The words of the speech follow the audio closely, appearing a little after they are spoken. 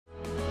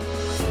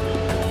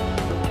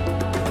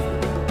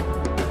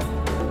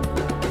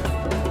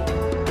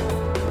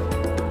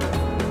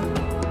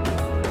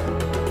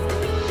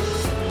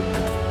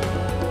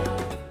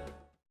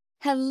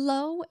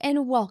Hello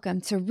and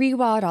welcome to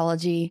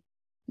Rewildology,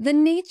 the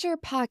nature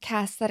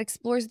podcast that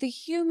explores the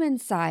human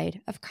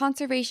side of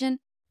conservation,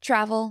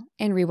 travel,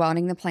 and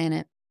rewilding the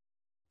planet.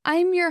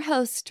 I'm your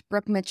host,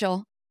 Brooke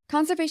Mitchell,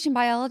 conservation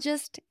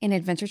biologist and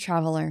adventure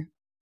traveler.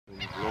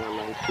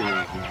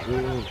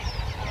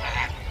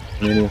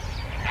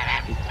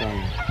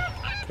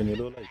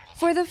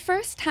 For the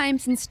first time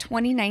since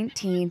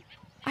 2019,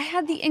 I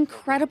had the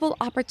incredible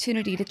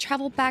opportunity to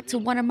travel back to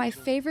one of my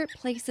favorite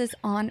places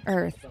on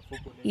Earth,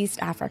 East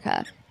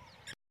Africa.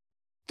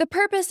 The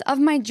purpose of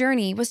my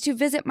journey was to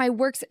visit my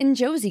Works in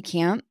Josie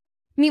camp,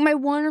 meet my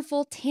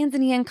wonderful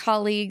Tanzanian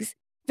colleagues,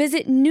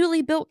 visit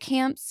newly built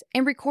camps,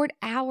 and record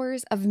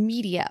hours of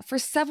media for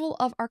several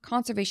of our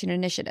conservation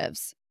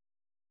initiatives.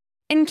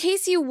 In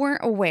case you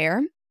weren't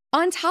aware,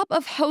 on top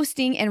of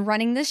hosting and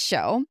running this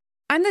show,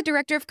 I'm the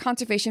Director of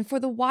Conservation for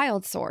the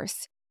Wild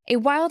Source, a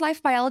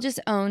wildlife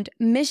biologist-owned,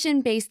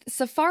 mission-based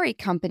safari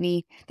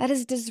company that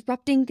is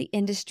disrupting the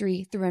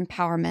industry through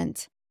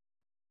empowerment.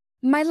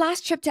 My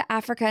last trip to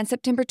Africa in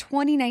September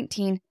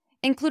 2019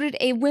 included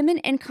a Women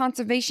in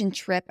Conservation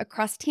trip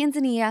across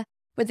Tanzania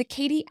with the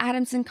Katie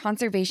Adamson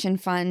Conservation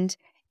Fund,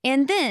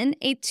 and then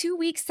a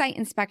 2-week site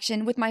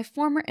inspection with my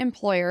former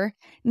employer,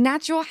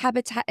 Natural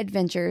Habitat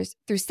Adventures,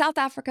 through South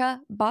Africa,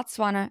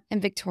 Botswana,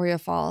 and Victoria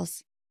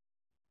Falls.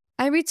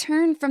 I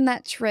returned from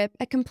that trip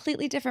a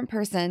completely different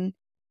person,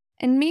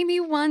 and maybe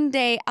one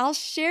day I'll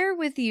share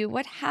with you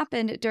what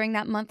happened during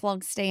that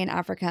month-long stay in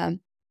Africa.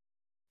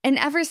 And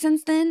ever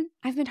since then,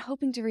 I've been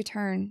hoping to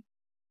return.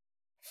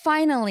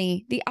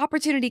 Finally, the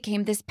opportunity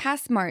came this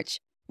past March.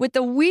 With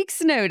a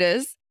week's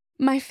notice,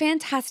 my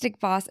fantastic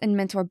boss and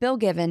mentor, Bill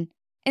Given,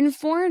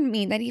 informed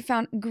me that he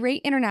found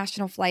great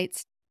international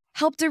flights,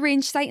 helped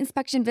arrange site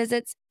inspection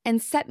visits,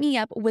 and set me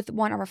up with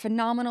one of our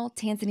phenomenal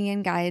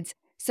Tanzanian guides,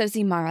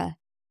 Sosi Mara.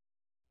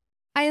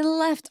 I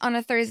left on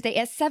a Thursday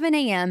at 7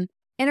 a.m.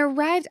 and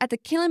arrived at the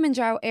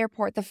Kilimanjaro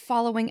airport the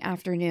following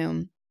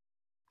afternoon.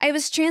 I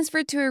was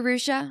transferred to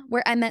Arusha,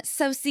 where I met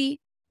Sosi,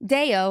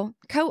 Deo,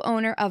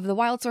 co-owner of the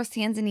Wild Source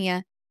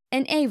Tanzania,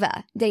 and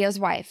Ava, Deo's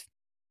wife.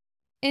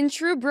 In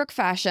true Brooke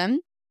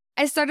fashion,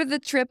 I started the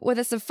trip with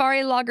a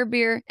safari lager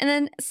beer and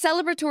then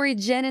celebratory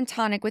gin and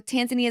tonic with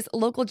Tanzania's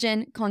local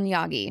gin,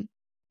 Konyagi.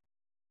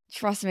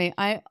 Trust me,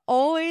 I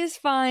always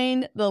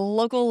find the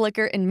local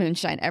liquor and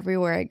moonshine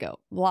everywhere I go.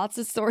 Lots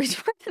of stories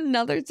for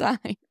another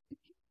time.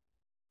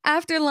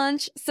 After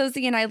lunch,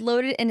 Sosi and I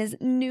loaded in his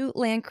new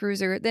Land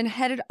Cruiser, then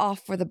headed off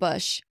for the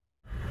bush.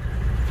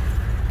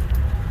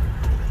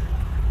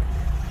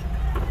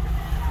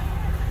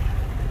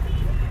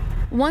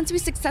 Once we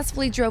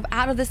successfully drove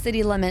out of the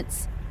city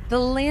limits, the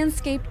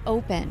landscape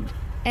opened,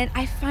 and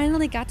I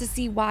finally got to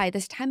see why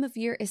this time of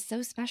year is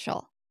so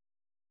special.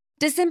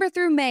 December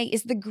through May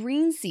is the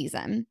green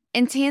season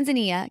in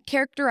Tanzania,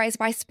 characterized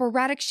by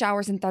sporadic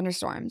showers and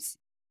thunderstorms.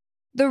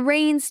 The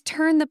rains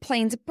turn the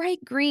plains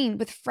bright green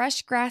with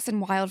fresh grass and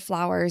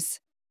wildflowers.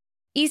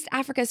 East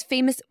Africa's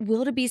famous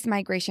wildebeest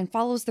migration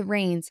follows the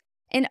rains,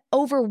 and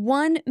over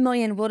 1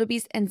 million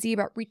wildebeest and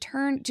zebra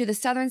return to the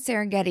southern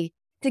Serengeti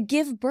to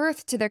give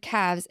birth to their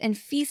calves and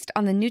feast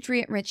on the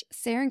nutrient-rich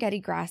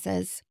Serengeti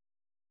grasses.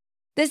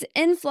 This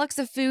influx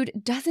of food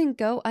doesn't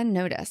go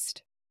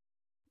unnoticed.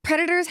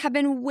 Predators have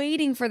been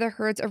waiting for the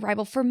herd's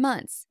arrival for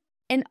months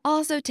and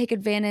also take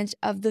advantage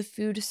of the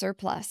food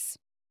surplus.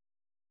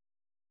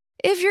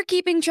 If you're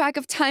keeping track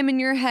of time in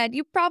your head,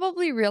 you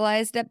probably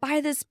realize that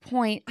by this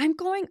point, I'm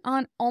going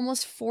on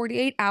almost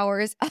 48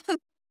 hours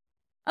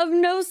of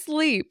no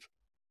sleep.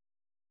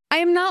 I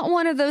am not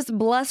one of those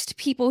blessed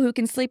people who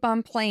can sleep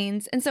on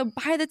planes, and so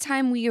by the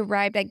time we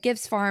arrived at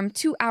Gibbs Farm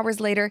 2 hours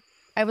later,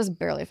 I was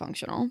barely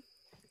functional.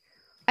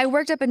 I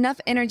worked up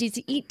enough energy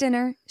to eat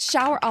dinner,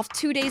 shower off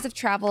 2 days of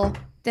travel,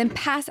 then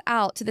pass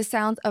out to the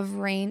sounds of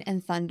rain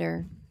and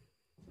thunder.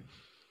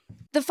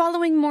 The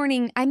following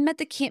morning, I met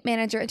the camp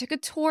manager and took a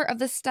tour of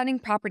the stunning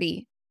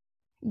property.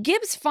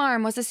 Gibbs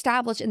Farm was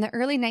established in the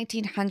early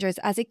 1900s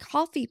as a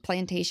coffee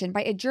plantation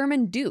by a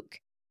German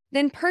duke,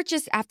 then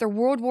purchased after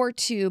World War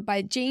II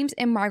by James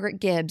and Margaret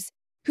Gibbs,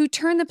 who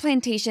turned the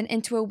plantation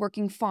into a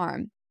working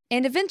farm,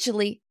 and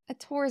eventually a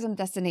tourism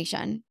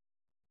destination.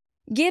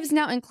 Gibbs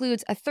now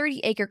includes a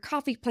 30-acre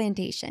coffee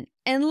plantation,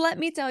 and let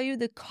me tell you,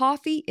 the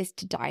coffee is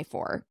to die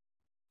for.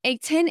 A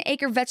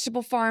 10-acre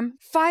vegetable farm,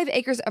 5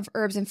 acres of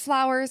herbs and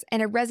flowers,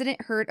 and a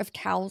resident herd of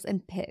cows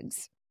and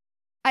pigs.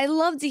 I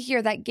love to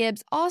hear that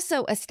Gibbs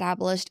also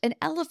established an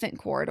elephant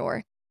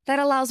corridor that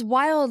allows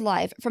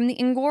wildlife from the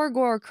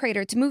Ngorongoro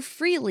crater to move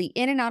freely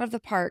in and out of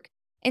the park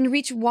and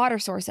reach water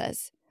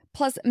sources,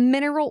 plus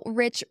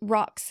mineral-rich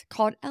rocks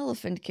called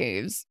elephant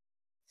caves.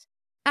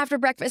 After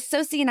breakfast,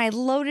 Sosi and I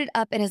loaded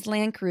up in his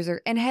Land Cruiser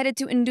and headed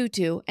to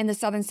Ndutu in the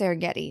southern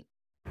Serengeti.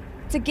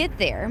 To get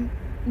there,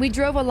 we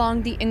drove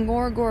along the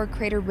Ngorongoro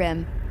crater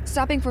rim,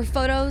 stopping for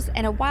photos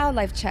and a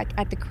wildlife check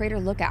at the crater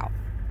lookout.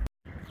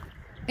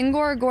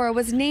 Ngorongoro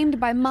was named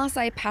by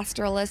Maasai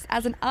pastoralists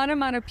as an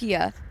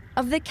onomatopoeia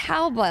of the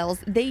cow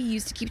bells they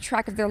use to keep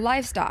track of their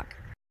livestock,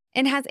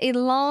 and has a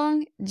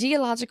long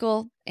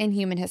geological and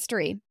human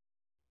history.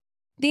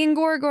 The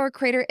Ngorongoro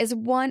crater is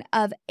one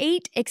of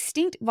 8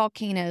 extinct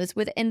volcanoes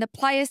within the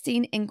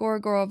Pliocene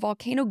Ngorongoro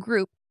volcano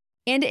group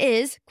and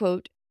is,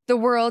 quote, the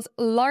world's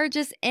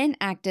largest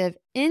inactive,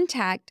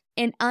 intact,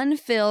 and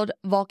unfilled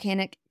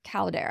volcanic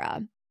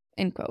caldera,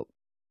 end quote.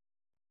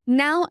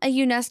 Now a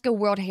UNESCO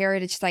World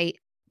Heritage Site,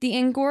 the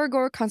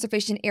Ngorongoro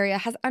Conservation Area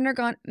has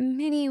undergone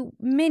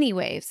many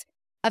waves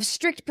of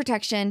strict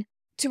protection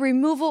to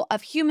removal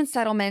of human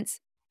settlements,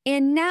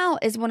 and now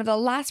is one of the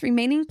last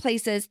remaining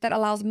places that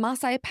allows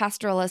Maasai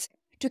pastoralists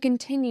to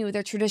continue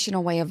their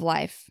traditional way of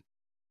life.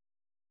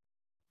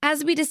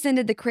 As we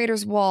descended the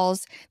crater's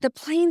walls, the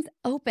plains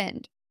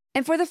opened,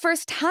 and for the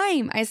first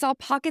time, I saw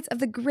pockets of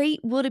the great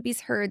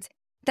wildebeest herds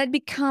that had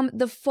become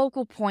the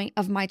focal point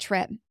of my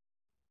trip.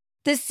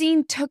 The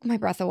scene took my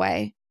breath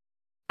away.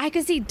 I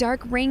could see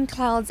dark rain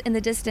clouds in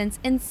the distance,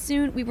 and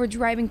soon we were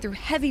driving through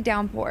heavy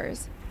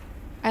downpours.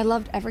 I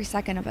loved every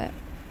second of it.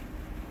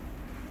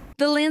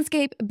 The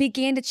landscape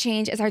began to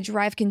change as our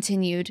drive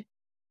continued.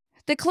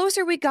 The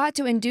closer we got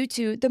to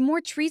Ndutu, the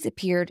more trees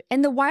appeared,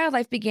 and the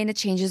wildlife began to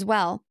change as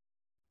well.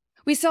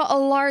 We saw a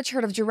large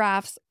herd of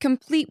giraffes,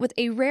 complete with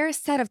a rare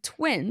set of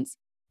twins,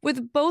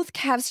 with both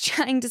calves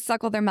trying to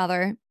suckle their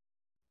mother.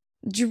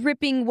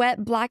 Dripping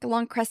wet black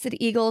long-crested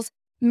eagles,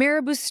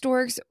 marabou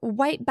storks,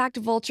 white-backed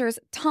vultures,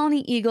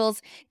 tawny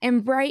eagles,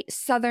 and bright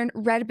southern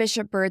red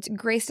bishop birds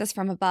graced us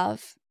from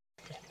above.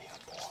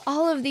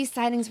 All of these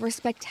sightings were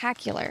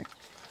spectacular.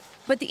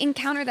 But the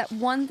encounter that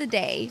won the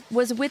day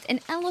was with an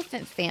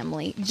elephant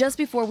family just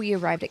before we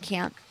arrived at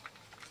camp.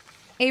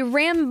 A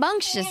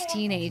rambunctious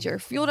teenager,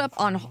 fueled up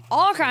on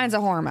all kinds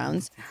of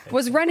hormones,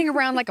 was running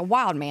around like a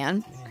wild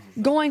man,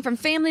 going from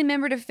family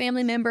member to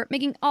family member,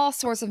 making all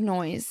sorts of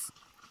noise.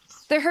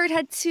 The herd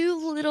had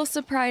 2 little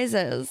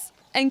surprises,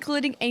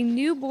 including a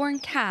newborn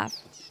calf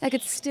that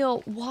could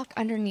still walk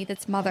underneath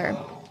its mother.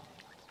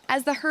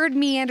 As the herd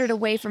meandered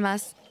away from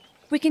us,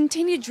 we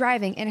continued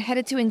driving and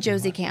headed to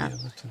Njozi camp.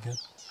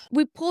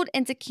 We pulled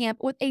into camp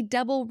with a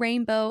double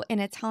rainbow and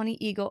a tawny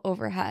eagle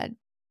overhead.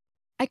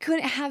 I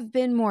couldn't have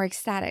been more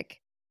ecstatic.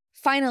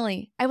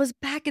 Finally, I was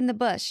back in the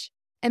bush,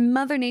 and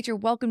Mother Nature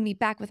welcomed me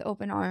back with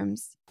open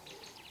arms.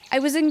 I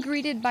was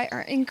greeted by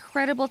our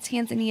incredible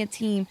Tanzania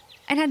team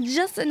and had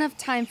just enough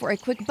time for a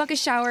quick bucket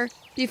shower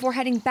before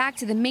heading back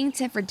to the main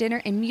tent for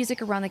dinner and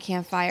music around the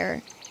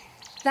campfire.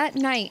 That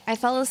night, I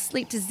fell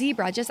asleep to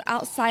zebra just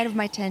outside of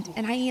my tent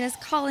and hyenas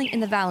calling in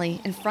the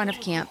valley in front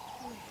of camp.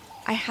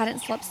 I hadn't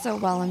slept so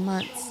well in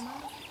months.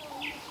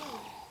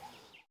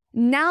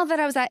 Now that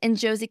I was at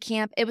Njozi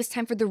camp, it was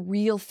time for the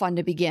real fun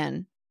to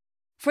begin.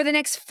 For the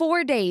next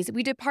 4 days,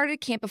 we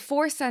departed camp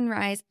before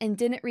sunrise and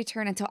didn't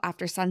return until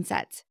after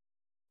sunset.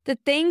 The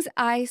things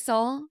I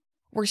saw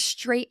were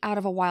straight out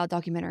of a wild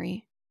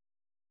documentary.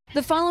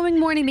 The following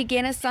morning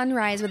began at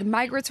sunrise with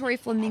migratory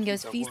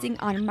flamingos feasting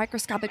on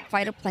microscopic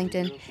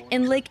phytoplankton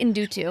in Lake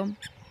Ndutu.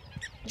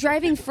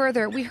 Driving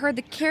further, we heard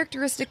the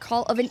characteristic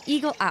call of an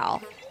eagle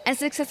owl and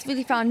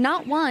successfully found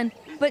not 1,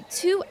 but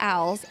 2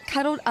 owls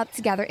cuddled up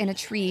together in a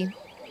tree.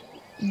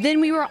 Then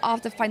we were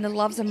off to find the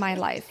loves of my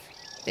life,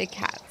 big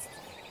cats.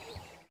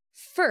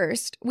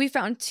 First, we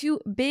found 2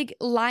 big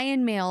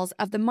lion males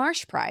of the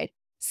marsh pride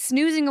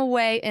snoozing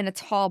away in a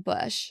tall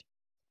bush.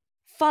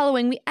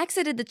 Following, we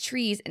exited the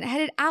trees and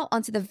headed out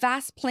onto the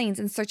vast plains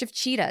in search of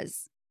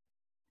cheetahs.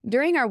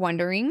 During our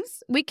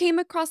wanderings, we came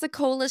across a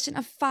coalition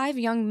of 5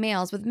 young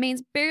males with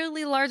manes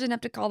barely large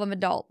enough to call them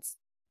adults.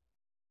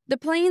 The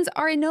plains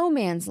are a no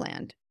man's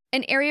land,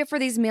 an area for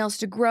these males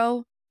to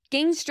grow,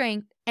 gain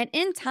strength, and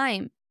in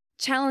time,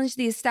 challenge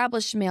the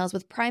established males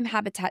with prime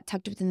habitat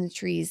tucked within the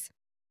trees.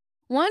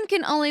 One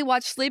can only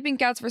watch sleeping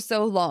cats for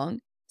so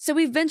long, so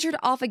we ventured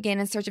off again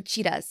in search of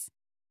cheetahs.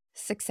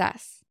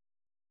 Success.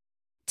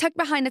 Tucked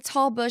behind a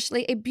tall bush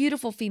lay a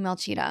beautiful female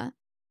cheetah.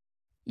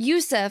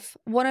 Yusuf,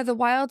 one of the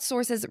Wild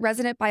Source's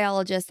resident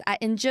biologists at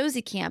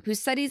Njozi camp who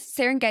studies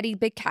Serengeti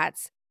big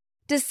cats,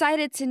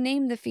 decided to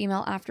name the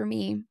female after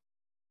me.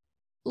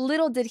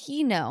 Little did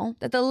he know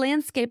that the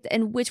landscape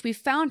in which we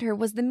found her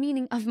was the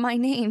meaning of my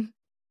name.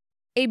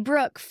 A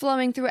brook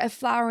flowing through a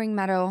flowering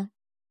meadow.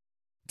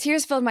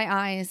 Tears filled my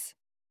eyes.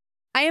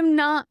 I am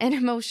not an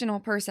emotional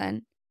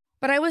person,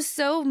 but I was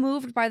so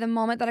moved by the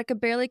moment that I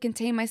could barely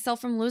contain myself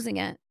from losing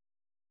it.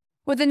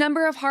 With the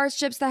number of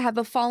hardships that have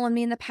befallen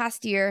me in the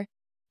past year,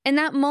 in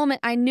that moment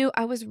I knew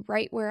I was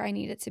right where I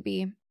needed to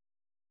be.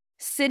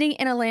 Sitting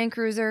in a Land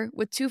Cruiser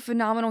with 2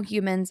 phenomenal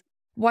humans,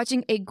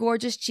 watching a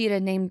gorgeous cheetah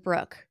named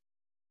Brooke.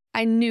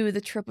 I knew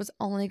the trip was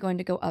only going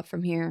to go up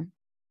from here.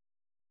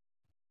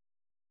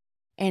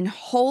 And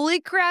holy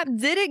crap,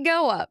 did it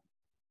go up!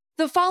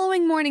 The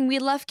following morning, we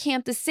left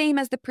camp the same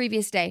as the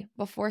previous day,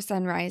 before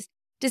sunrise,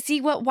 to see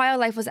what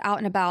wildlife was out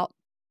and about.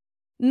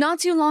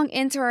 Not too long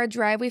into our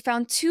drive, we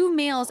found 2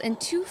 males and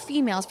 2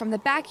 females from the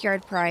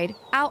backyard pride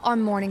out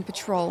on morning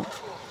patrol.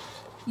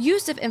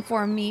 Yusuf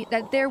informed me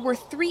that there were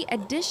 3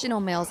 additional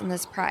males in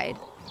this pride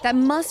that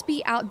must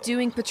be out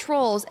doing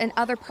patrols in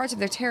other parts of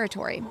their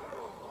territory.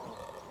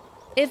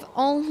 If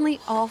only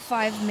all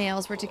 5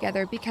 males were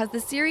together, because the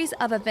series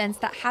of events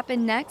that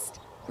happened next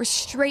were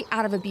straight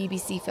out of a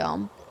BBC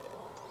film.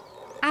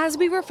 As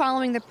we were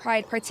following the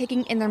pride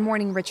partaking in their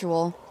morning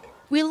ritual,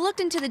 we looked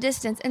into the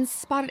distance and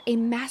spotted a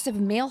massive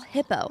male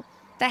hippo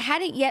that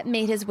hadn't yet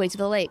made his way to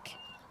the lake.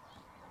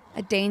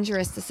 A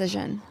dangerous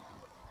decision.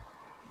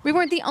 We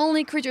weren't the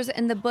only creatures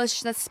in the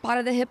bush that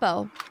spotted the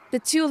hippo. The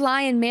 2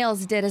 lion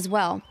males did as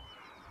well.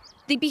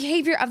 The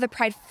behavior of the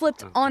pride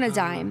flipped on a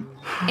dime,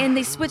 and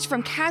they switched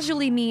from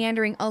casually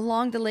meandering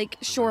along the lake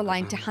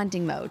shoreline to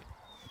hunting mode.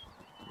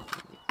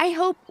 I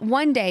hope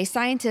one day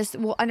scientists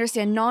will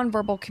understand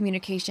nonverbal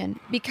communication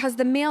because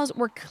the males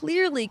were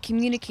clearly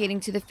communicating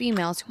to the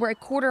females who were a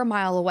quarter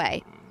mile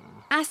away,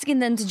 asking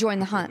them to join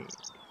the hunt.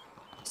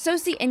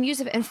 Sosi and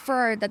Yusuf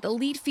inferred that the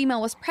lead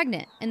female was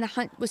pregnant and the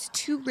hunt was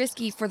too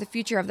risky for the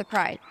future of the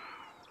pride.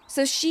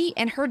 So she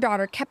and her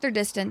daughter kept their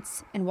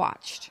distance and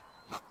watched.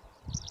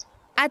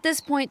 At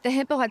this point, the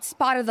hippo had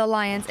spotted the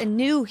lions and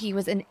knew he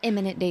was in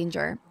imminent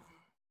danger.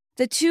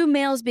 The 2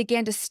 males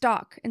began to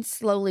stalk and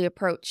slowly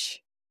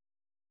approach.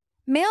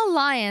 Male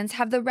lions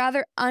have the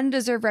rather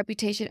undeserved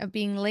reputation of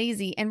being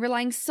lazy and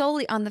relying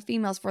solely on the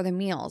females for their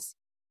meals.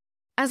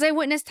 As I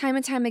witnessed time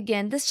and time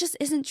again, this just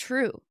isn't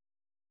true.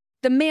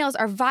 The males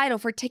are vital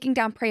for taking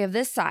down prey of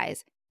this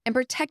size and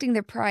protecting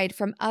their pride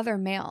from other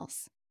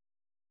males.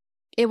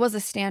 It was a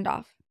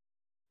standoff.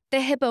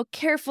 The hippo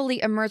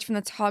carefully emerged from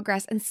the tall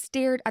grass and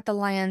stared at the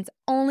lions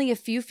only a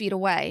few feet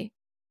away.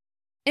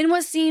 In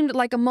what seemed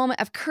like a moment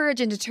of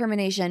courage and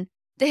determination,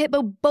 the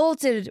hippo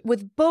bolted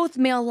with both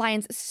male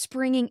lions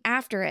springing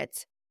after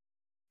it.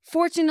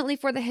 Fortunately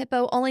for the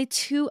hippo, only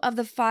 2 of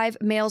the 5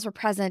 males were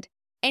present,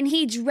 and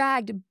he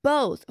dragged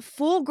both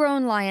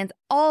full-grown lions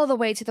all the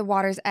way to the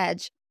water's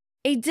edge,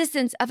 a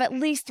distance of at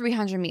least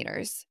 300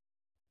 meters.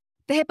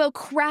 The hippo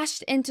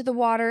crashed into the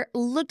water,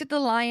 looked at the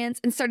lions,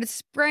 and started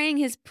spraying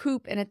his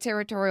poop in a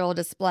territorial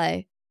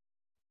display.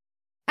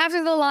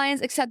 After the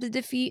lions accepted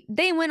defeat,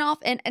 they went off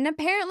in an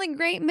apparently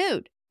great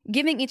mood,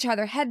 giving each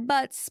other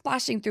headbutts,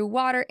 splashing through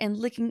water, and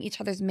licking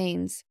each other's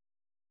manes.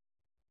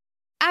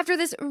 After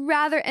this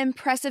rather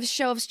impressive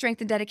show of strength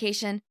and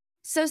dedication,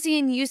 Sosi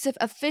and Yusuf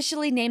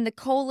officially named the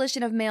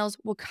coalition of males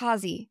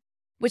Wakazi,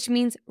 which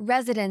means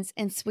residents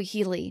in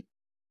Swahili.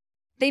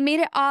 They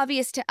made it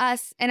obvious to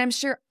us, and I'm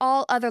sure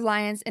all other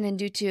lions in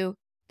Ndutu,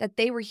 that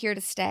they were here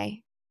to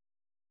stay.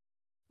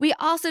 We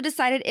also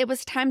decided it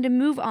was time to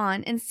move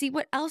on and see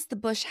what else the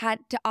bush had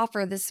to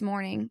offer this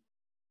morning.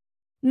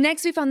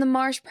 Next, we found the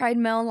marsh pride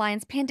male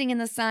lions panting in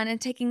the sun and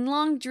taking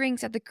long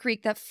drinks at the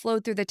creek that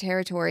flowed through the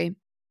territory.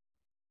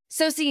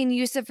 Sosi and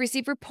Yusuf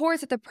received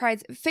reports that the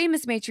pride's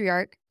famous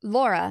matriarch,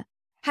 Laura,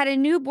 had a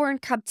newborn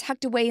cub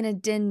tucked away in a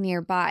den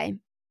nearby.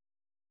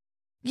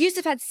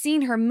 Yusuf had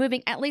seen her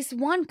moving at least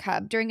 1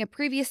 cub during a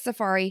previous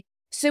safari,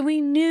 so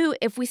we knew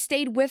if we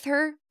stayed with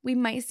her, we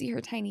might see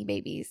her tiny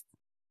babies.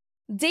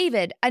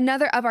 David,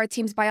 another of our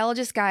team's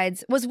biologist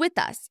guides, was with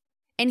us,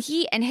 and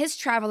he and his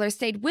travelers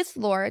stayed with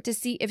Laura to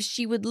see if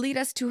she would lead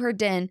us to her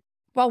den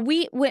while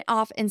we went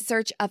off in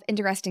search of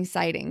interesting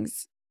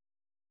sightings.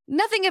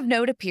 Nothing of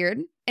note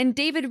appeared, and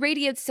David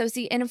radioed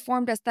Sosi and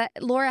informed us that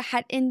Laura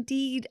had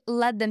indeed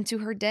led them to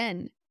her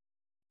den.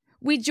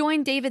 We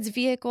joined David's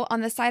vehicle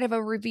on the side of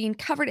a ravine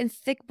covered in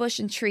thick bush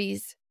and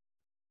trees.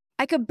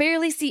 I could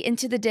barely see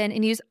into the den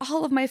and used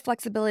all of my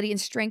flexibility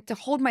and strength to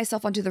hold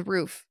myself onto the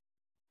roof.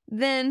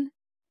 Then,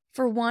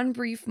 for one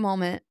brief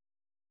moment,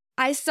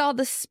 I saw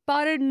the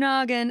spotted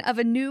noggin of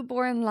a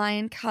newborn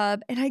lion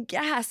cub, and I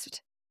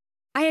gasped.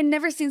 I had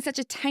never seen such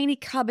a tiny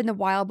cub in the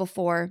wild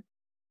before.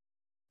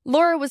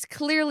 Laura was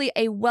clearly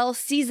a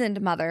well-seasoned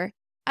mother,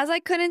 as I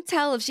couldn't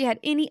tell if she had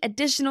any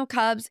additional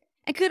cubs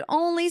and could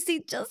only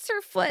see just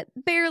her foot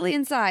barely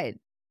inside.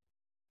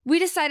 We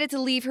decided to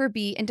leave her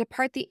be and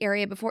depart the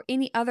area before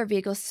any other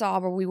vehicles saw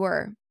where we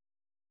were.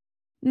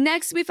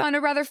 Next, we found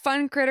a rather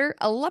fun critter,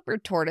 a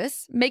leopard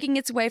tortoise, making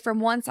its way from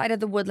one side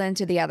of the woodland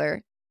to the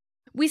other.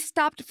 We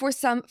stopped for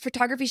some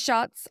photography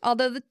shots,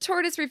 although the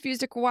tortoise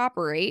refused to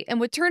cooperate and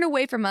would turn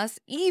away from us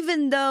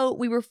even though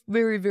we were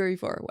very, very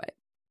far away.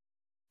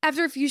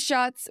 After a few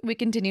shots, we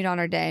continued on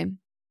our day.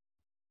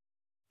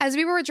 As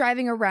we were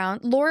driving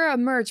around, Laura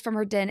emerged from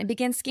her den and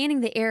began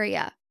scanning the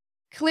area.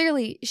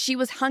 Clearly, she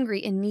was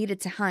hungry and needed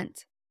to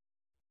hunt.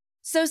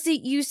 Sosi,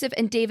 Yusuf,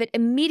 and David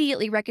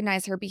immediately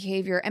recognized her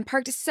behavior and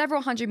parked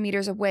several hundred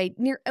meters away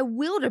near a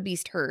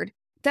wildebeest herd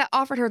that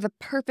offered her the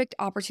perfect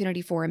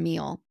opportunity for a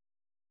meal.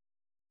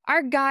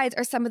 Our guides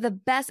are some of the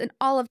best in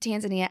all of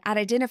Tanzania at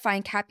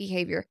identifying cat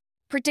behavior,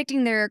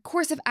 predicting their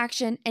course of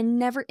action, and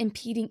never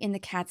impeding in the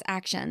cat's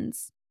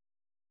actions.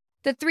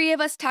 The 3 of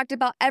us talked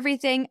about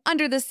everything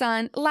under the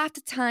sun, laughed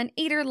a ton,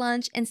 ate our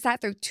lunch, and sat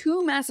through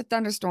 2 massive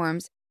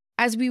thunderstorms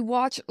as we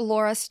watched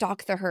Laura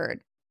stalk the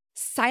herd,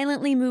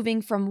 silently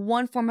moving from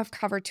one form of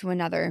cover to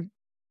another.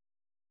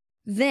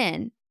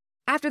 Then,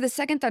 after the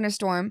second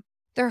thunderstorm,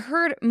 the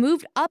herd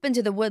moved up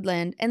into the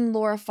woodland and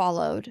Laura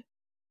followed.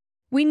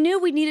 We knew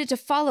we needed to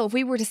follow if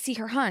we were to see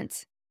her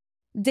hunt.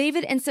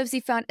 David and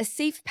Sosi found a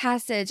safe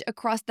passage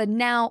across the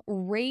now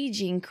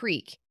raging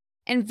creek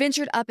and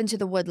ventured up into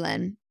the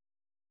woodland.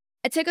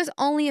 It took us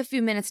only a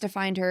few minutes to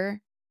find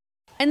her.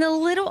 In the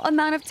little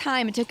amount of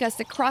time it took us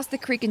to cross the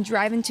creek and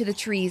drive into the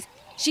trees,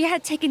 she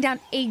had taken down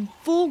a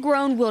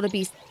full-grown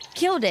wildebeest,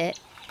 killed it,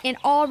 and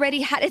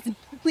already had its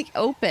belly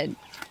open.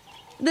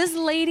 This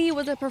lady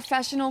was a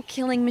professional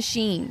killing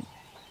machine.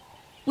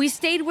 We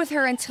stayed with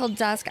her until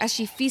dusk as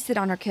she feasted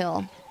on her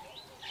kill.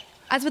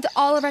 As with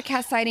all of our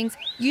cat sightings,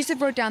 Yusuf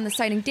wrote down the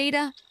sighting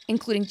data,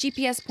 including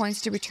GPS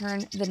points to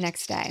return the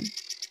next day.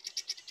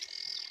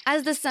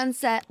 As the sun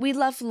set, we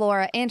left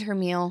Laura and her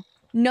meal,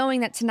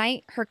 knowing that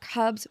tonight her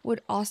cubs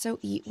would also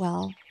eat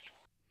well.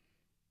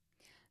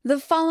 The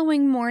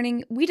following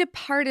morning, we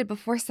departed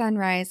before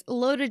sunrise,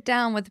 loaded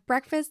down with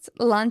breakfast,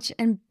 lunch,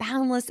 and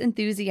boundless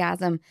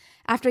enthusiasm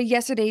after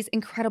yesterday's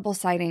incredible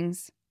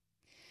sightings.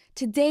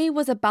 Today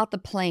was about the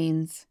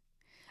plains.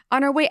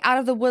 On our way out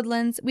of the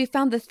woodlands, we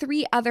found the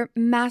 3 other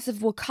massive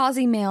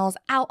Wakazi males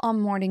out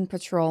on morning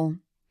patrol.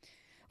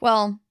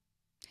 Well,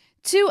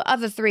 2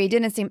 of the 3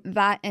 didn't seem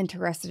that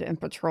interested in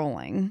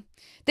patrolling.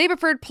 They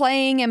preferred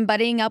playing and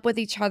buddying up with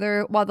each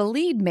other, while the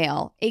lead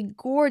male, a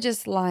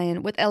gorgeous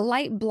lion with a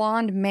light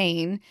blonde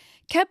mane,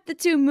 kept the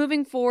 2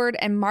 moving forward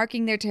and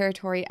marking their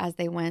territory as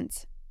they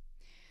went.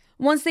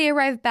 Once they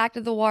arrived back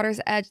to the water's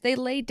edge, they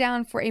laid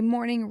down for a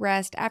morning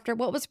rest after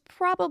what was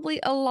probably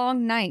a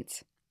long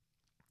night.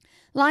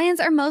 Lions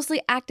are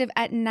mostly active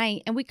at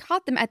night, and we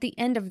caught them at the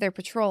end of their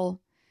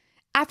patrol.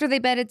 After they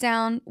bedded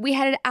down, we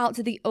headed out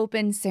to the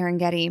open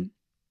Serengeti.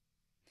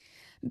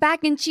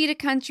 Back in cheetah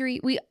country,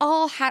 we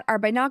all had our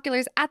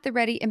binoculars at the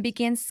ready and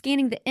began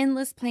scanning the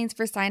endless plains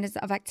for signs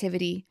of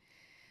activity.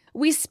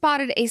 We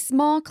spotted a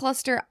small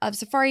cluster of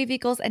safari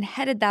vehicles and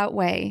headed that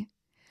way.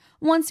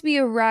 Once we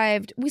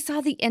arrived, we saw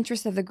the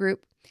interest of the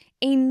group.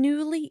 A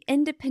newly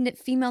independent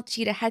female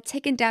cheetah had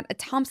taken down a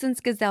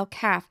Thompson's gazelle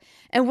calf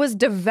and was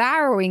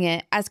devouring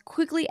it as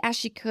quickly as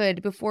she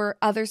could before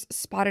others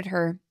spotted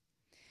her.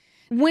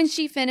 When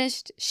she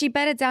finished, she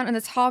bedded down in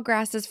the tall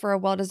grasses for a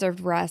well-deserved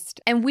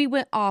rest, and we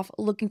went off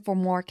looking for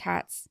more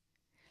cats.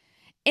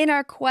 In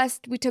our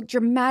quest, we took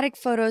dramatic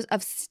photos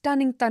of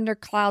stunning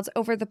thunderclouds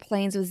over the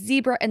plains with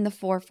zebra in the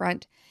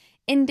forefront,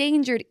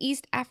 endangered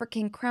East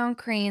African crown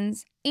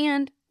cranes,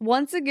 and,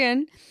 once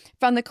again,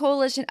 found the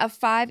coalition of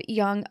 5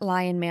 young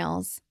lion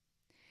males.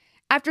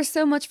 After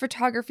so much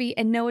photography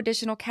and no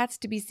additional cats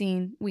to be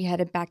seen, we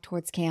headed back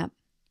towards camp.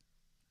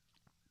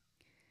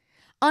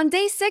 On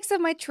day 6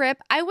 of my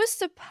trip, I was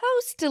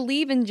supposed to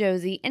leave in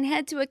Josie and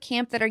head to a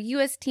camp that our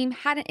U.S. team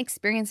hadn't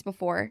experienced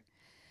before.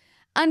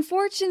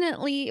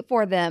 Unfortunately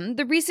for them,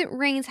 the recent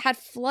rains had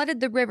flooded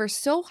the river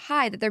so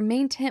high that their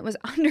main tent was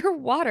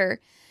underwater,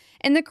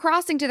 and the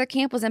crossing to their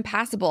camp was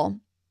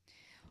impassable.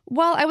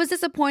 While I was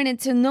disappointed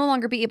to no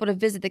longer be able to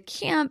visit the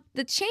camp,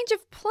 the change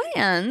of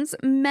plans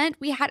meant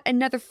we had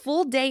another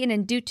full day in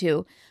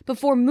Ndutu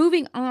before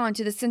moving on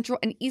to the central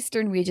and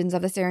eastern regions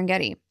of the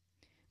Serengeti.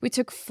 We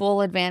took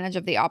full advantage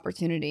of the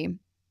opportunity.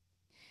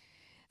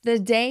 The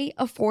day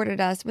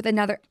afforded us with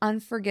another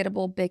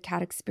unforgettable big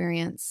cat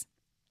experience.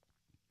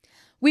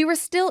 We were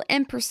still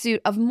in pursuit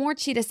of more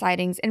cheetah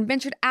sightings and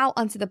ventured out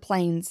onto the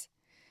plains.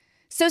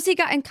 Sosi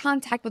got in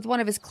contact with one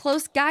of his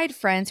close guide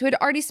friends who had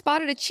already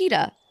spotted a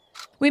cheetah.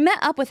 We met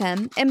up with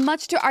him, and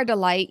much to our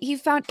delight, he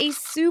found a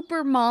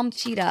super mom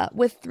cheetah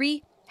with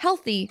 3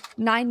 healthy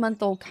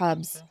 9-month-old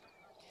cubs.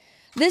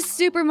 This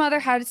super mother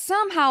had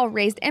somehow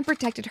raised and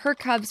protected her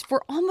cubs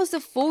for almost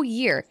a full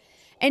year,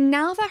 and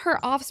now that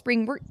her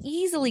offspring were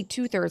easily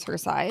 2/3 her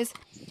size,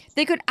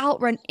 they could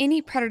outrun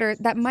any predator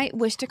that might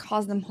wish to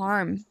cause them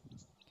harm.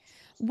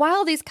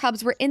 While these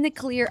cubs were in the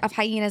clear of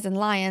hyenas and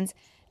lions,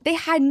 they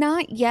had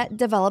not yet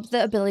developed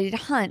the ability to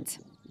hunt.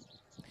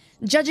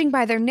 Judging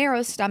by their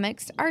narrow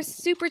stomachs, our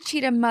super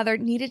cheetah mother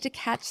needed to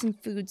catch some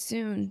food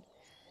soon.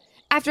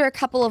 After a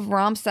couple of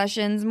romp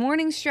sessions,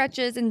 morning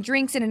stretches, and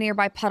drinks in a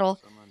nearby puddle,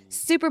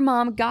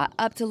 Supermom got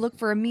up to look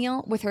for a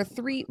meal with her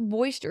 3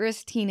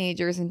 boisterous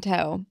teenagers in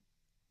tow.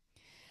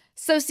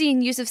 Sosi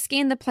and Yusuf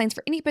scanned the plains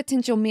for any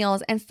potential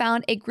meals and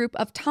found a group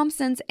of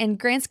Thompsons and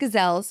Grant's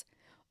gazelles,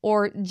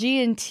 or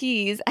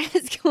G&Ts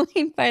as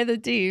coined by the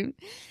team,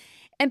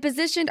 and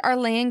positioned our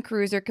land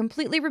cruiser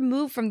completely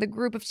removed from the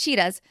group of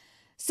cheetahs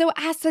so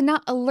as to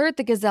not alert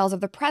the gazelles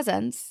of the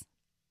presence.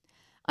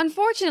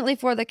 Unfortunately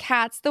for the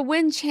cats, the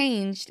wind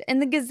changed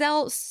and the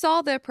gazelle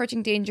saw the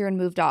approaching danger and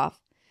moved off.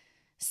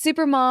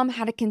 Supermom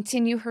had to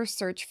continue her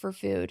search for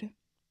food.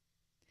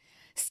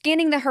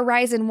 Scanning the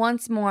horizon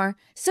once more,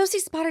 Sosi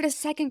spotted a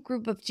second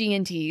group of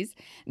G&Ts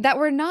that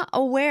were not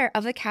aware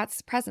of the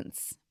cat's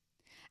presence.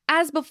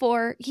 As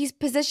before, he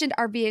positioned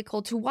our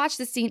vehicle to watch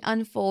the scene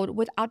unfold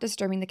without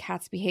disturbing the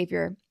cat's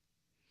behavior.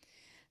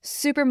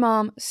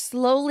 Supermom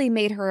slowly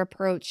made her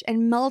approach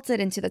and melted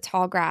into the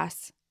tall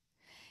grass.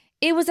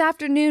 It was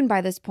afternoon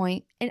by this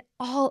point, and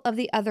all of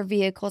the other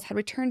vehicles had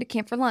returned to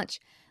camp for lunch,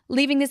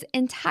 leaving this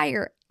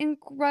entire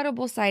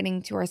incredible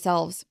sighting to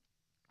ourselves.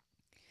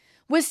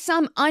 With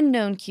some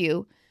unknown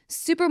cue,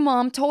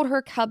 Supermom told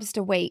her cubs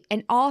to wait,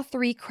 and all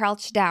 3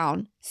 crouched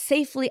down,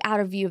 safely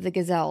out of view of the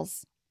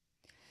gazelles.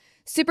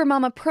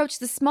 Supermom approached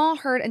the small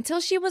herd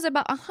until she was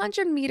about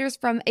 100 meters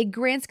from a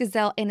Grant's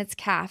gazelle and its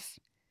calf.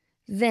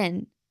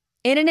 Then,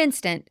 In an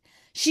instant,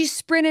 she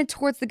sprinted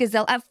towards the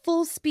gazelle at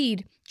full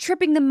speed,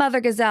 tripping the mother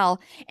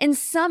gazelle and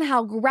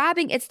somehow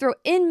grabbing its throat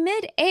in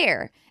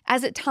midair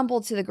as it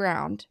tumbled to the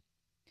ground.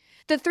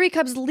 The three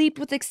cubs leaped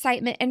with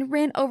excitement and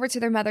ran over to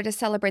their mother to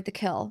celebrate the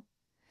kill.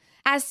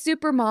 As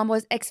Supermom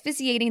was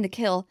asphyxiating the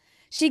kill,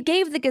 she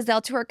gave the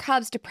gazelle to her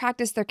cubs to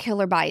practice their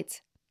killer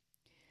bite.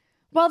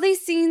 While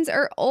these scenes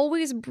are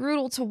always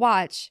brutal to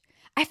watch,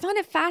 I found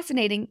it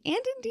fascinating and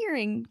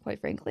endearing,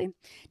 quite frankly,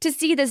 to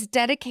see this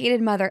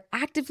dedicated mother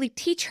actively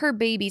teach her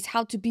babies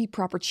how to be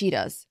proper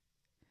cheetahs.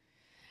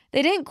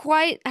 They didn't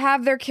quite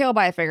have their kill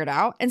bite figured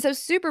out, and so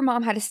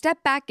Supermom had to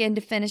step back in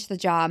to finish the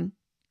job.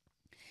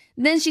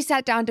 Then she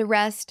sat down to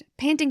rest,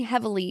 panting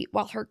heavily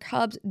while her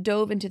cubs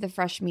dove into the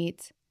fresh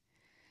meat.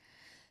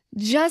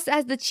 Just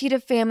as the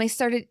cheetah family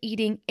started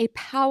eating, a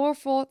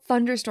powerful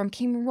thunderstorm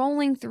came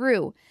rolling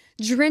through,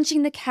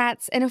 drenching the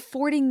cats and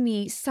affording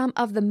me some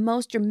of the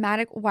most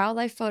dramatic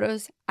wildlife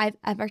photos I've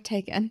ever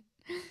taken.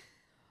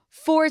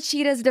 4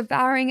 cheetahs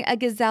devouring a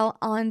gazelle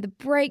on the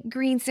bright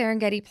green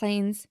Serengeti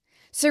plains,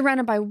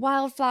 surrounded by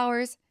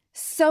wildflowers,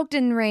 soaked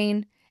in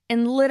rain,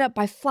 and lit up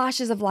by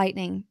flashes of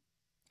lightning.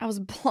 I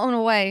was blown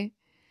away.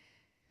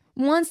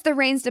 Once the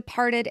rains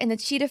departed and the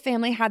cheetah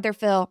family had their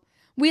fill,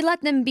 we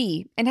let them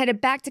be and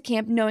headed back to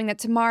camp knowing that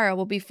tomorrow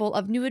will be full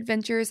of new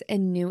adventures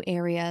and new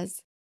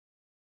areas.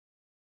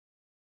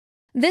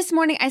 This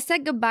morning, I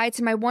said goodbye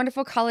to my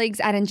wonderful colleagues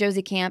at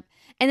Njozi Camp,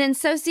 and then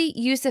Sosi,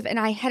 Yusuf, and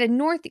I headed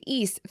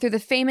northeast through the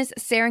famous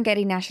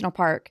Serengeti National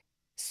Park,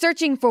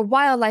 searching for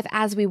wildlife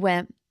as we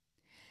went.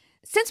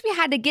 Since we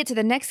had to get to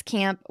the next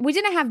camp, we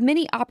didn't have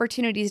many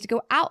opportunities to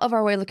go out of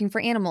our way looking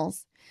for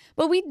animals.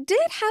 But we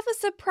did have a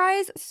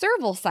surprise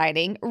serval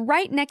sighting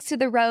right next to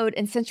the road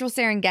in central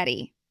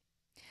Serengeti.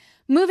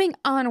 Moving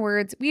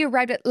onwards, we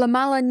arrived at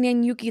Lamala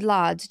Nyanyuki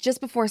Lodge just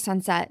before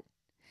sunset.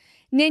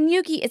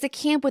 Nyanyuki is a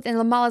camp within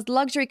Lamala's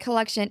luxury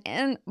collection,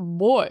 and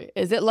boy,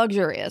 is it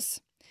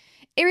luxurious.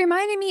 It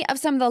reminded me of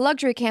some of the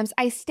luxury camps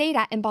I stayed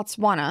at in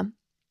Botswana.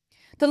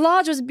 The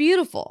lodge was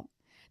beautiful.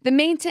 The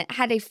main tent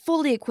had a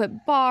fully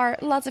equipped bar,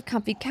 lots of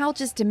comfy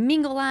couches to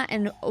mingle at,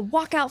 and a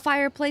walkout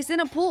fireplace and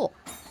a pool.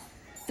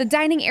 The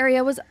dining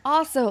area was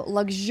also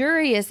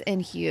luxurious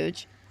and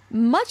huge,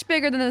 much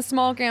bigger than the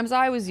small camps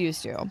I was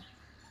used to.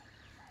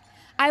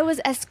 I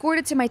was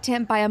escorted to my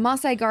tent by a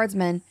Maasai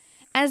guardsman,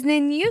 as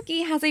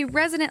Nanyuki has a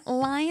resident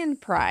lion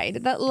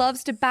pride that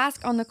loves to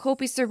bask on the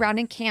kopi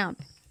surrounding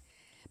camp.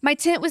 My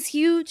tent was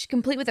huge,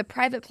 complete with a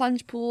private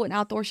plunge pool and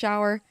outdoor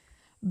shower,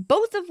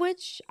 both of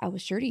which I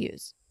was sure to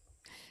use.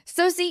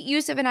 Sosi,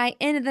 Yusuf, and I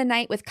ended the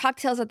night with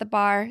cocktails at the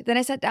bar. Then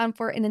I sat down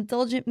for an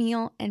indulgent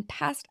meal and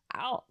passed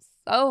out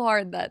so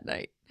hard that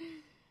night.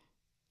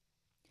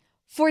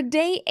 For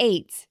day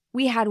 8,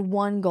 we had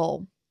one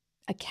goal,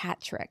 a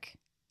cat trick.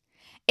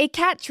 A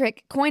cat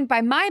trick coined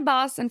by my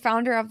boss and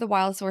founder of the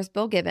Wild Source,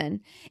 Bill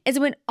Gibbon, is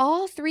when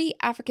all 3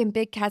 African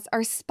big cats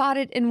are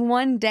spotted in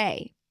one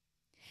day.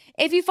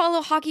 If you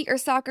follow hockey or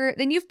soccer,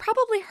 then you've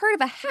probably heard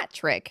of a hat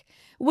trick,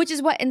 which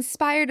is what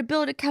inspired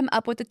Bill to come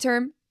up with the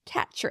term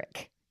cat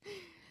trick.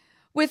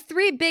 With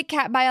 3 big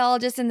cat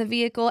biologists in the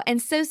vehicle and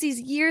Sosi's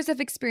years of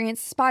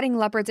experience spotting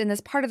leopards in this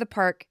part of the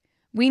park,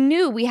 we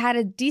knew we had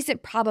a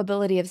decent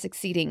probability of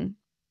succeeding.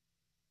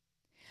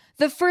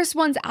 The first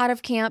ones out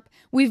of camp,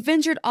 we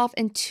ventured off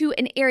into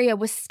an area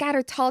with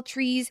scattered tall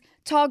trees,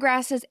 tall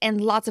grasses,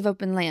 and lots of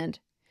open land.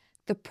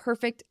 The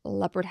perfect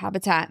leopard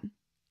habitat.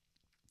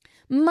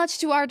 Much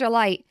to our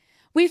delight,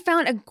 we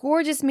found a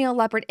gorgeous male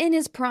leopard in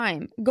his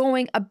prime,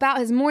 going about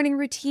his morning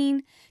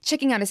routine,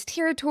 checking out his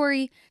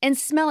territory, and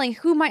smelling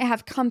who might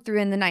have come through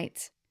in the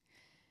night.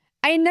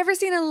 I had never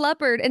seen a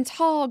leopard in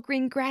tall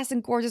green grass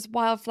and gorgeous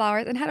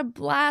wildflowers and had a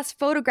blast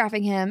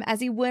photographing him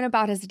as he went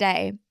about his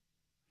day.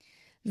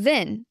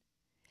 Then,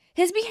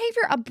 his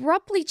behavior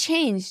abruptly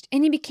changed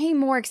and he became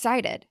more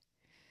excited.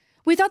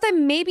 We thought that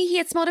maybe he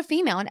had smelled a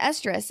female in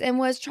estrus and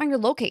was trying to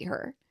locate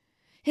her.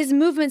 His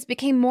movements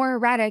became more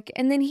erratic,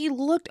 and then he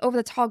looked over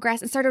the tall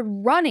grass and started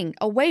running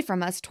away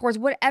from us towards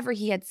whatever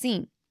he had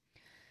seen.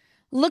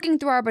 Looking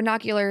through our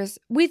binoculars,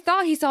 we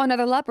thought he saw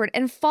another leopard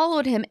and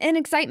followed him in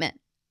excitement.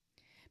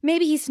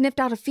 Maybe he sniffed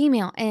out a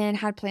female and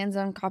had plans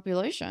on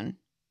copulation.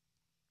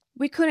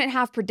 We couldn't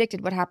have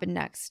predicted what happened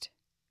next.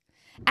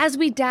 As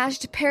we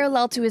dashed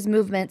parallel to his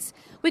movements,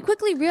 we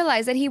quickly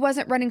realized that he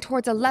wasn't running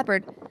towards a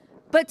leopard,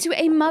 but to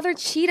a mother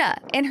cheetah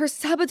and her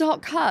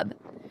subadult cub.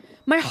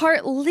 My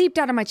heart leaped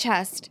out of my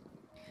chest.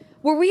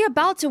 Were we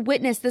about to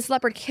witness this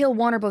leopard kill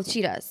one or both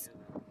cheetahs?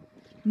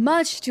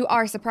 Much to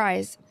our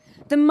surprise,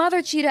 the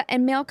mother cheetah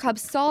and male cub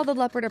saw the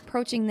leopard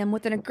approaching them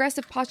with an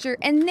aggressive posture,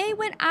 and they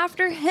went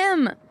after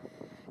him.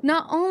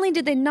 Not only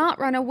did they not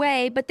run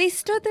away, but they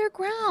stood their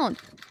ground.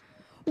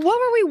 What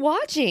were we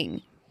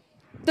watching?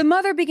 The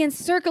mother began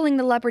circling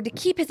the leopard to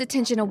keep his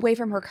attention away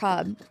from her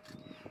cub.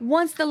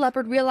 Once the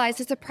leopard realized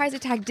his surprise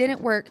attack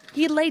didn't work,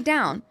 he laid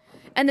down,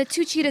 and the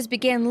 2 cheetahs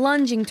began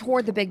lunging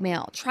toward the big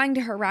male, trying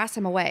to harass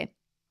him away.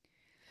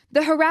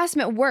 The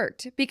harassment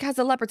worked because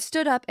the leopard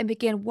stood up and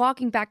began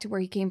walking back to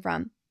where he came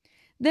from.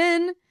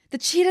 Then the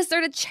cheetahs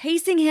started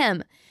chasing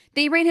him,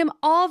 They ran him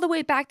all the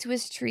way back to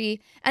his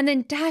tree and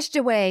then dashed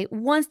away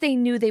once they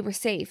knew they were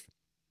safe.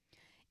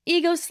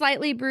 Ego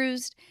slightly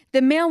bruised,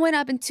 the male went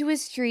up into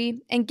his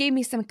tree and gave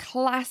me some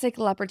classic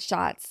leopard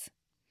shots.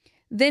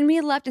 Then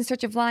we left in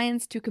search of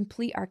lions to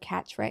complete our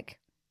cat trick.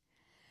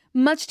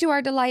 Much to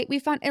our delight, we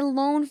found a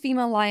lone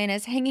female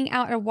lioness hanging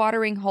out at a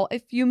watering hole a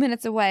few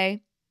minutes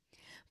away.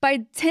 By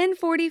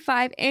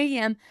 10:45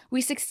 a.m.,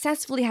 we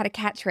successfully had a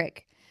cat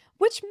trick,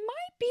 which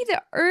might be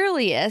the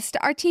earliest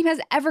our team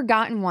has ever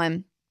gotten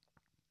one.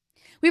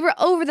 We were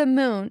over the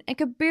moon and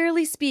could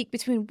barely speak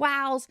between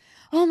wows,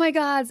 oh my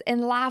gods,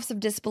 and laughs of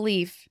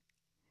disbelief.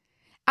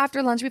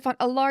 After lunch, we found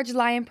a large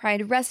lion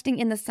pride resting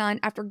in the sun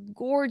after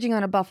gorging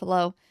on a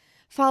buffalo,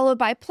 followed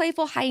by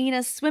playful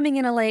hyenas swimming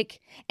in a lake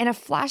and a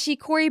flashy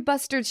Cory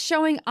bustard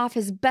showing off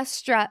his best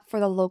strut for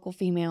the local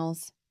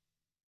females.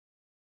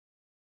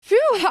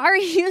 Phew, are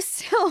you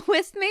still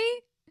with me?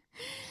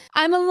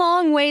 I'm a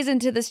long ways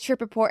into this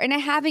trip report, and I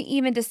haven't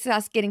even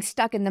discussed getting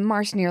stuck in the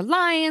marsh near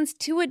lions,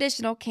 2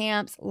 additional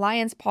camps,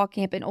 Lion's Paw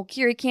Camp and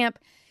Okiri Camp,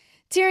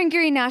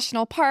 Tarangire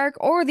National Park,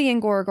 or the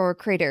Ngorongoro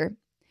Crater.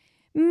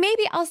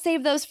 Maybe I'll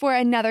save those for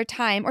another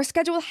time or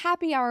schedule a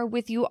happy hour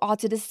with you all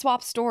to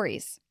swap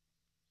stories.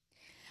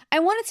 I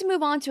wanted to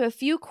move on to a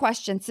few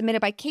questions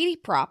submitted by Katie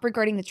Prop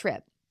regarding the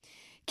trip.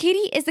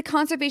 Katie is the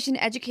Conservation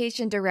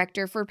Education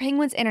Director for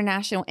Penguins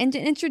International and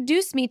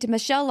introduced me to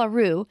Michelle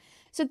LaRue,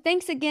 so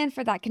thanks again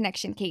for that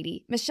connection,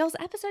 Katie. Michelle's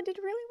episode did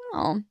really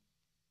well.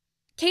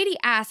 Katie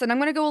asked, and I'm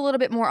going to go a little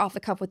bit more off the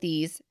cuff with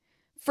these.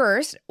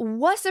 First,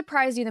 what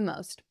surprised you the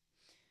most?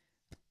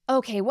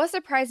 Okay, what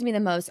surprised me the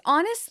most?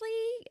 Honestly,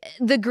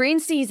 the green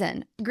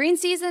season. Green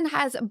season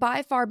has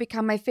by far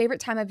become my favorite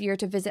time of year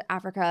to visit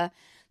Africa.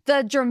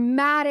 The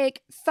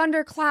dramatic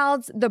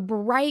thunderclouds, the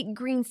bright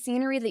green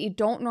scenery that you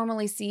don't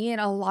normally see in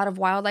a lot of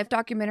wildlife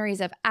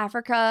documentaries of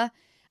Africa.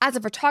 As a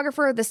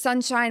photographer, the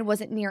sunshine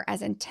wasn't near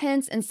as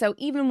intense, and so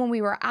even when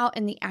we were out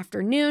in the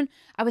afternoon,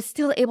 I was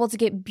still able to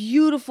get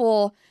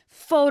beautiful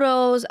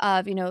photos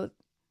of,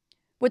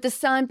 with the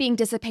sun being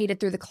dissipated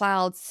through the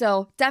clouds.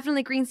 So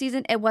definitely green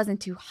season. It wasn't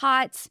too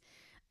hot.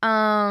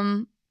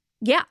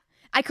 Yeah,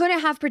 I couldn't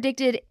have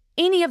predicted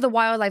any of the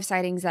wildlife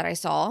sightings that I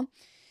saw.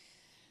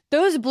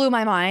 Those blew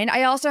my mind.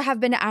 I also have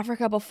been to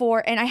Africa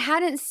before, and I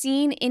hadn't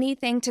seen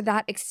anything to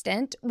that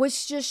extent,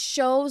 which just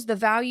shows the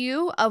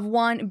value of,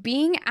 1,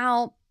 being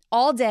out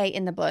all day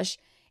in the bush,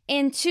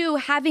 and 2,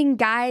 having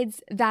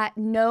guides that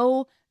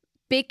know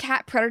big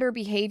cat predator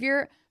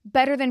behavior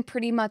better than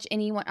pretty much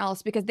anyone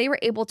else, because they were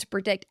able to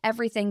predict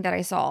everything that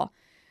I saw,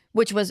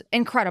 which was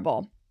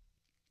incredible.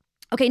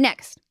 Okay,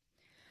 next.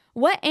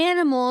 What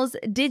animals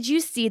did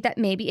you see that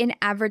maybe an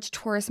average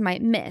tourist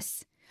might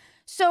miss?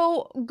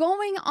 So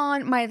going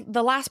on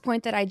the last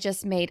point that I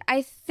just made,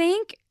 I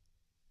think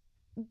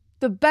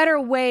the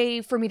better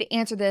way for me to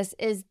answer this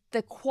is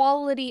the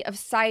quality of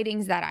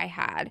sightings that I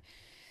had.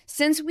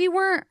 Since we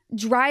weren't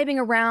driving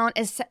around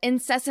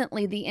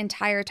incessantly the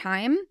entire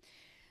time,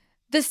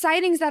 the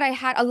sightings that I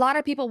had, a lot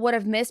of people would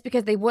have missed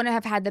because they wouldn't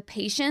have had the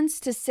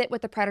patience to sit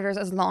with the predators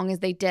as long as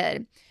they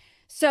did.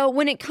 So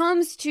when it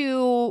comes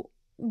to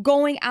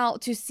going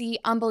out to see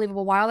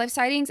unbelievable wildlife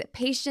sightings,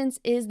 patience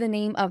is the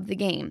name of the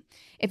game.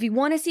 If you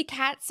want to see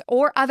cats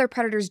or other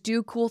predators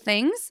do cool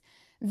things,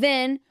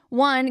 then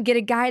 1, get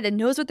a guide that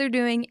knows what they're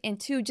doing, and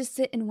 2, just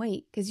sit and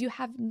wait because you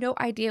have no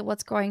idea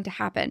what's going to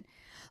happen.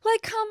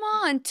 Like, come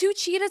on, 2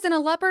 cheetahs and a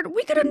leopard,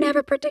 we could have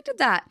never predicted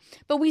that.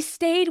 But we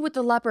stayed with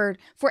the leopard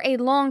for a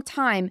long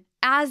time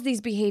as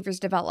these behaviors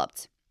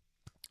developed.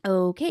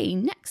 Okay,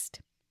 next.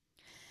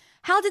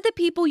 How did the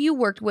people you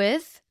worked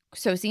with,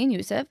 Sosi and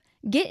Yusuf,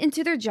 get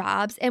into their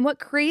jobs, and what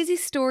crazy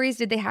stories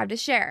did they have to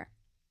share?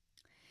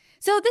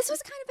 So this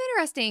was kind of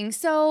interesting.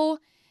 So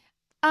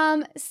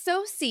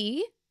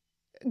Sosi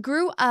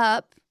grew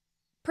up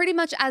pretty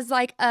much as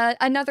like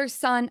another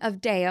son of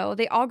Deo.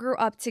 They all grew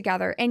up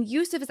together, and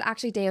Yusuf is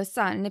actually Deo's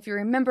son. And if you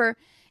remember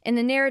in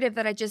the narrative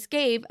that I just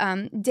gave,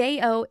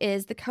 Deo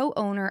is the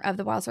co-owner of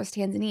the Wild Source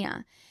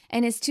Tanzania,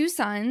 and his 2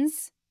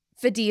 sons,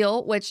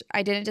 Fadil, which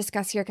I didn't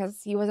discuss here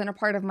because he wasn't a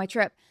part of my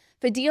trip.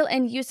 Fadil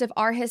and Yusuf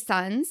are his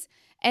sons.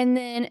 And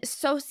then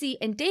Sosi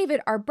and David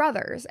are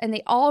brothers, and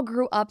they all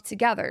grew up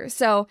together.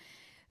 So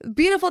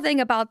beautiful thing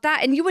about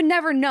that, and you would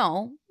never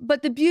know,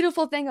 but the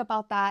beautiful thing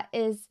about that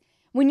is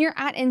when you're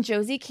at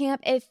Njozi camp,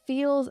 it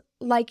feels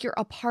like you're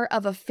a part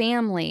of a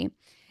family.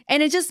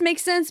 And it just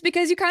makes sense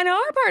because you kind of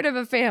are part of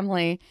a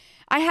family.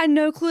 I had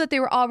no clue that they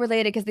were all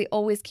related because they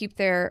always keep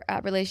their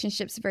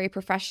relationships very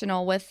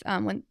professional with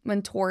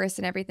when tourists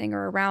and everything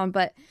are around.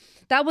 But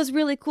that was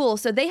really cool.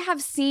 So they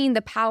have seen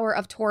the power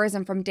of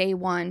tourism from day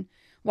one.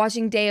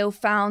 Watching Deo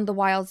found the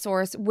Wild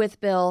Source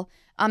with Bill,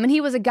 and he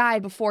was a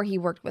guide before he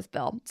worked with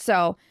Bill.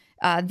 So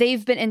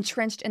they've been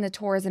entrenched in the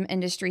tourism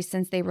industry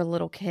since they were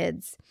little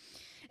kids.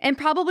 And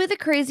probably the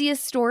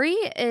craziest story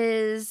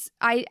is,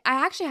 I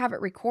actually have it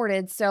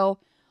recorded. So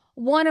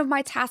one of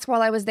my tasks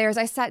while I was there is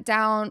I sat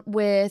down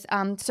with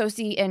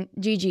Sosi and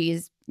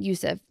Gigi,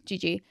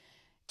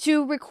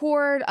 to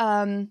record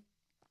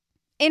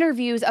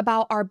interviews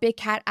about our Big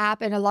Cat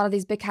app and a lot of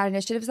these Big Cat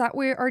initiatives that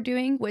we are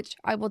doing, which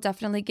I will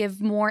definitely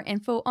give more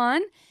info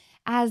on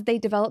as they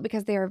develop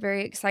because they are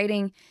very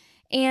exciting.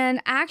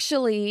 And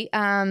actually,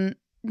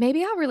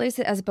 maybe I'll release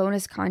it as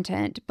bonus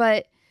content,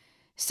 but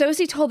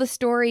Sosie told the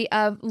story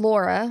of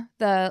Laura,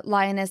 the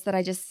lioness that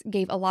I just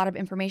gave a lot of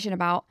information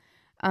about,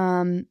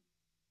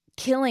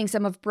 killing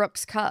some of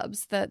Brooke's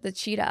cubs, the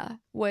cheetah,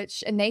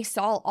 and they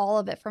saw all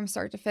of it from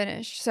start to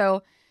finish.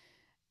 So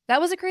that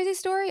was a crazy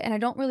story, and I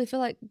don't really feel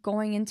like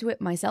going into it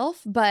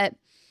myself, but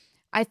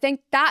I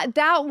think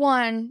that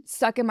one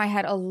stuck in my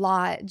head a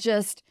lot.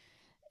 Just,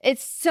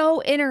 it's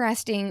so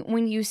interesting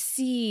when you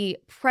see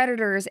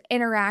predators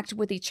interact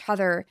with each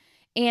other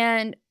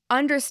and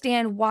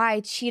understand why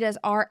cheetahs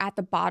are at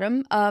the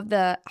bottom of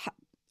the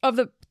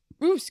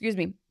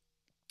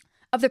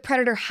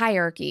predator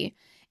hierarchy.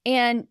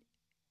 And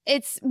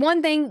it's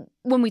one thing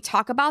when we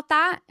talk about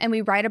that and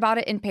we write about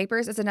it in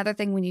papers. It's another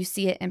thing when you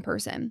see it in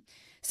person.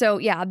 So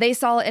yeah, they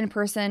saw it in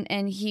person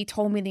and he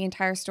told me the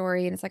entire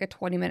story, and it's like a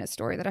 20-minute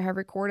story that I have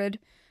recorded.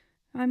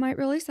 I might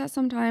release that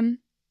sometime.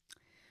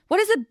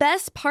 What is the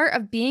best part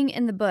of being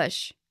in the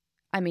bush?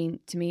 I mean,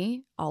 to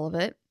me, all of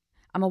it.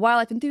 I'm a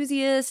wildlife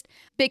enthusiast.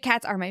 Big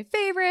cats are my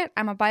favorite.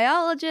 I'm a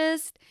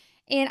biologist.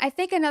 And I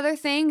think another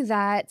thing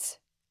that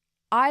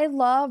I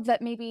love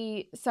that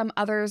maybe some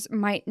others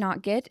might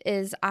not get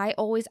is I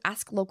always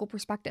ask local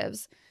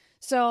perspectives.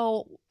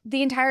 So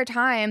the entire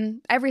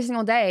time, every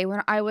single day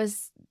when I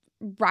was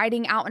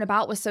riding out and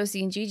about with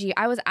Sosie and Gigi,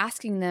 I was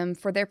asking them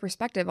for their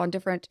perspective on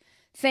different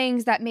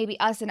things that maybe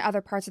us in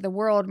other parts of the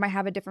world might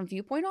have a different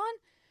viewpoint on.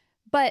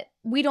 But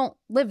we don't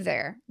live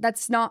there.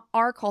 That's not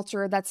our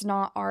culture. That's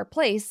not our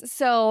place.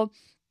 So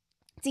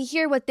to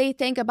hear what they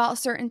think about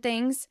certain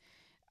things,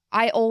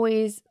 I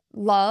always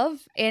love.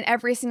 And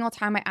every single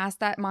time I ask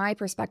that, my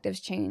perspectives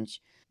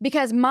change.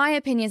 Because my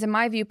opinions and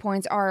my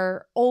viewpoints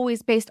are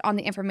always based on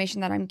the information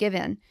that I'm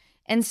given.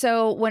 And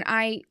so when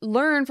I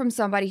learn from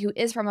somebody who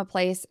is from a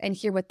place and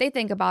hear what they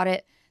think about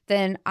it,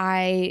 then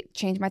I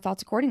change my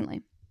thoughts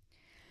accordingly.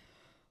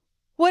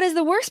 What is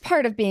the worst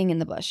part of being in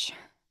the bush?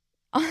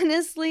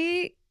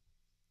 Honestly,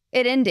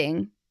 it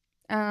ending.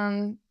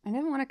 I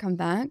didn't want to come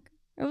back.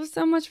 It was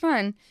so much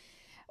fun.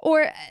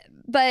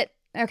 But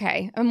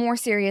okay, a more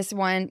serious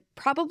one.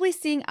 Probably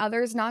seeing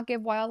others not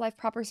give wildlife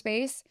proper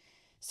space.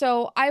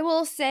 So I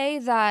will say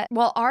that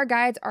while our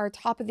guides are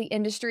top of the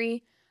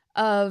industry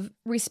of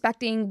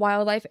respecting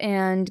wildlife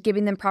and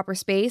giving them proper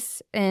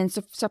space and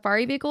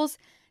safari vehicles,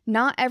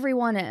 not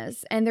everyone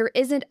is. And there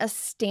isn't a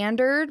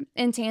standard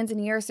in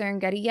Tanzania or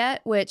Serengeti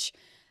yet, which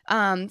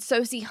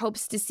Sosie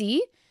hopes to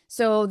see.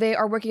 So they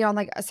are working on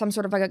like some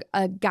sort of like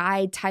a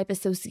guide type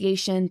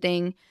association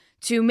thing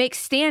to make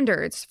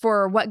standards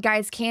for what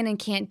guides can and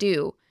can't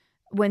do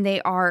when they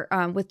are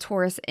with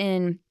tourists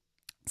in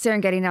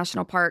Serengeti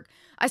National Park.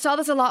 I saw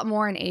this a lot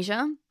more in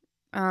Asia.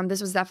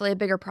 This was definitely a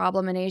bigger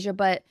problem in Asia,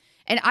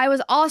 and I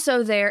was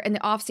also there in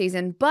the off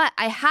season, but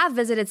I have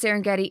visited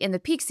Serengeti in the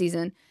peak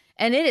season,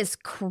 and it is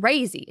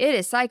crazy. It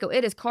is psycho.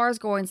 It is cars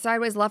going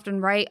sideways, left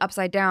and right,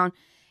 upside down.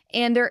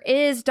 And there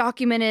is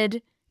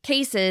documented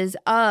cases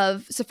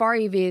of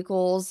safari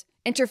vehicles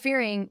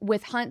interfering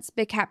with hunts,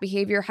 big cat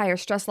behavior, higher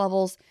stress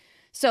levels.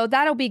 So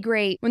that'll be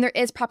great when there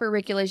is proper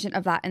regulation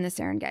of that in the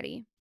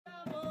Serengeti.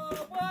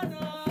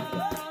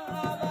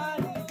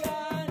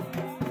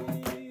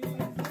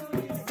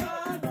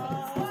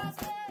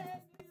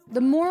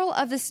 The moral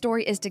of this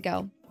story is to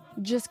go.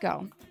 Just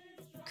go.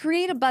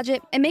 Create a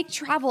budget and make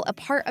travel a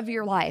part of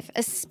your life,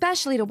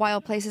 especially to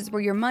wild places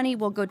where your money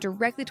will go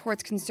directly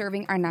towards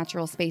conserving our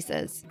natural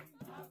spaces.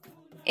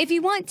 If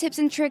you want tips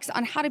and tricks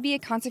on how to be a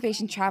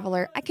conservation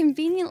traveler, I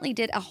conveniently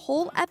did a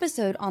whole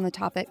episode on the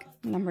topic,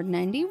 number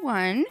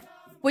 91,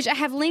 which I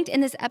have linked in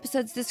this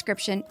episode's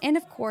description and,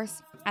 of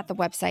course, at the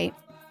website.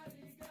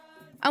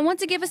 I want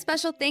to give a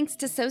special thanks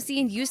to Sosie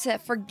and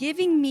Yusuf for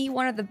giving me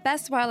one of the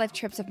best wildlife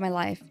trips of my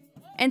life,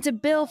 and to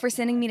Bill for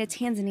sending me to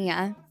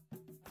Tanzania.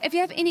 If you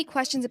have any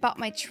questions about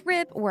my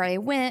trip, where I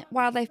went,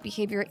 wildlife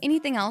behavior, or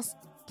anything else,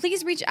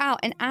 please reach out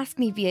and ask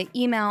me via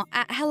email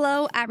at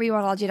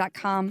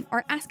hello@rewildology.com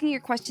or asking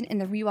your question in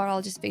the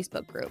Rewildologist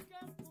Facebook group.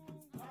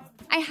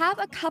 I have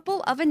a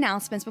couple of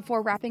announcements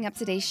before wrapping up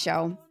today's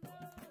show.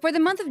 For the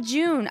month of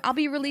June, I'll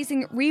be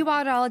releasing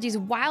Rewildology's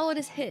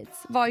Wildest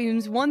Hits,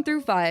 volumes 1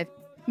 through 5,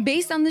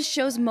 based on the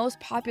show's most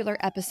popular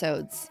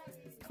episodes.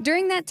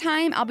 During that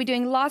time, I'll be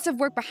doing lots of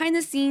work behind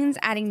the scenes,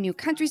 adding new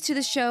countries to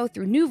the show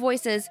through new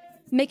voices,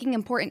 making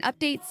important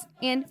updates,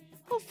 and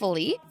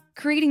hopefully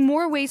creating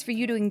more ways for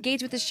you to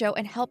engage with the show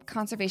and help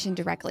conservation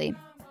directly.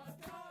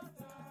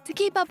 To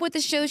keep up with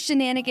the show's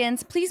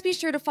shenanigans, please be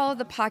sure to follow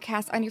the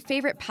podcast on your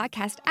favorite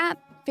podcast app,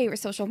 favorite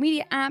social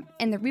media app,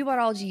 and the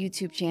Rewildology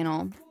YouTube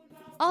channel.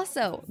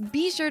 Also,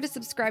 be sure to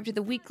subscribe to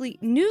the weekly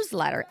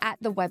newsletter at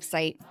the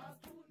website.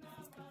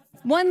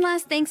 One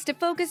last thanks to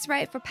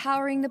Focusrite for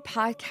powering the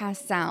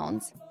podcast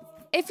sounds.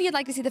 If you'd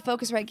like to see the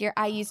Focusrite gear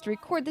I used to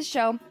record the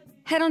show,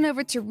 head on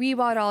over to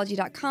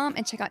rewildology.com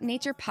and check out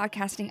Nature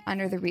Podcasting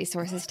under the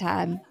Resources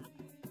tab.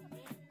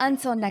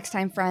 Until next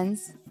time,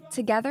 friends,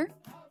 together,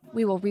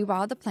 we will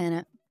rewild the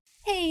planet.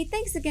 Hey,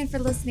 thanks again for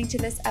listening to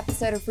this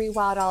episode of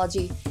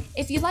Rewildology.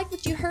 If you like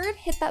what you heard,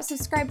 hit that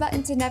subscribe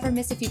button to never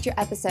miss a future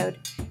episode.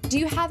 Do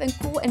you have a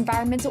cool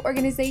environmental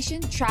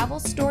organization, travel,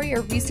 story,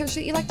 or research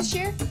that you'd like to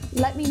share?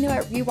 Let me know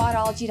at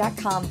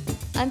rewildology.com.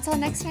 Until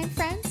next time,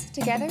 friends,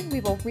 together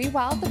we will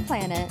rewild the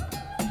planet.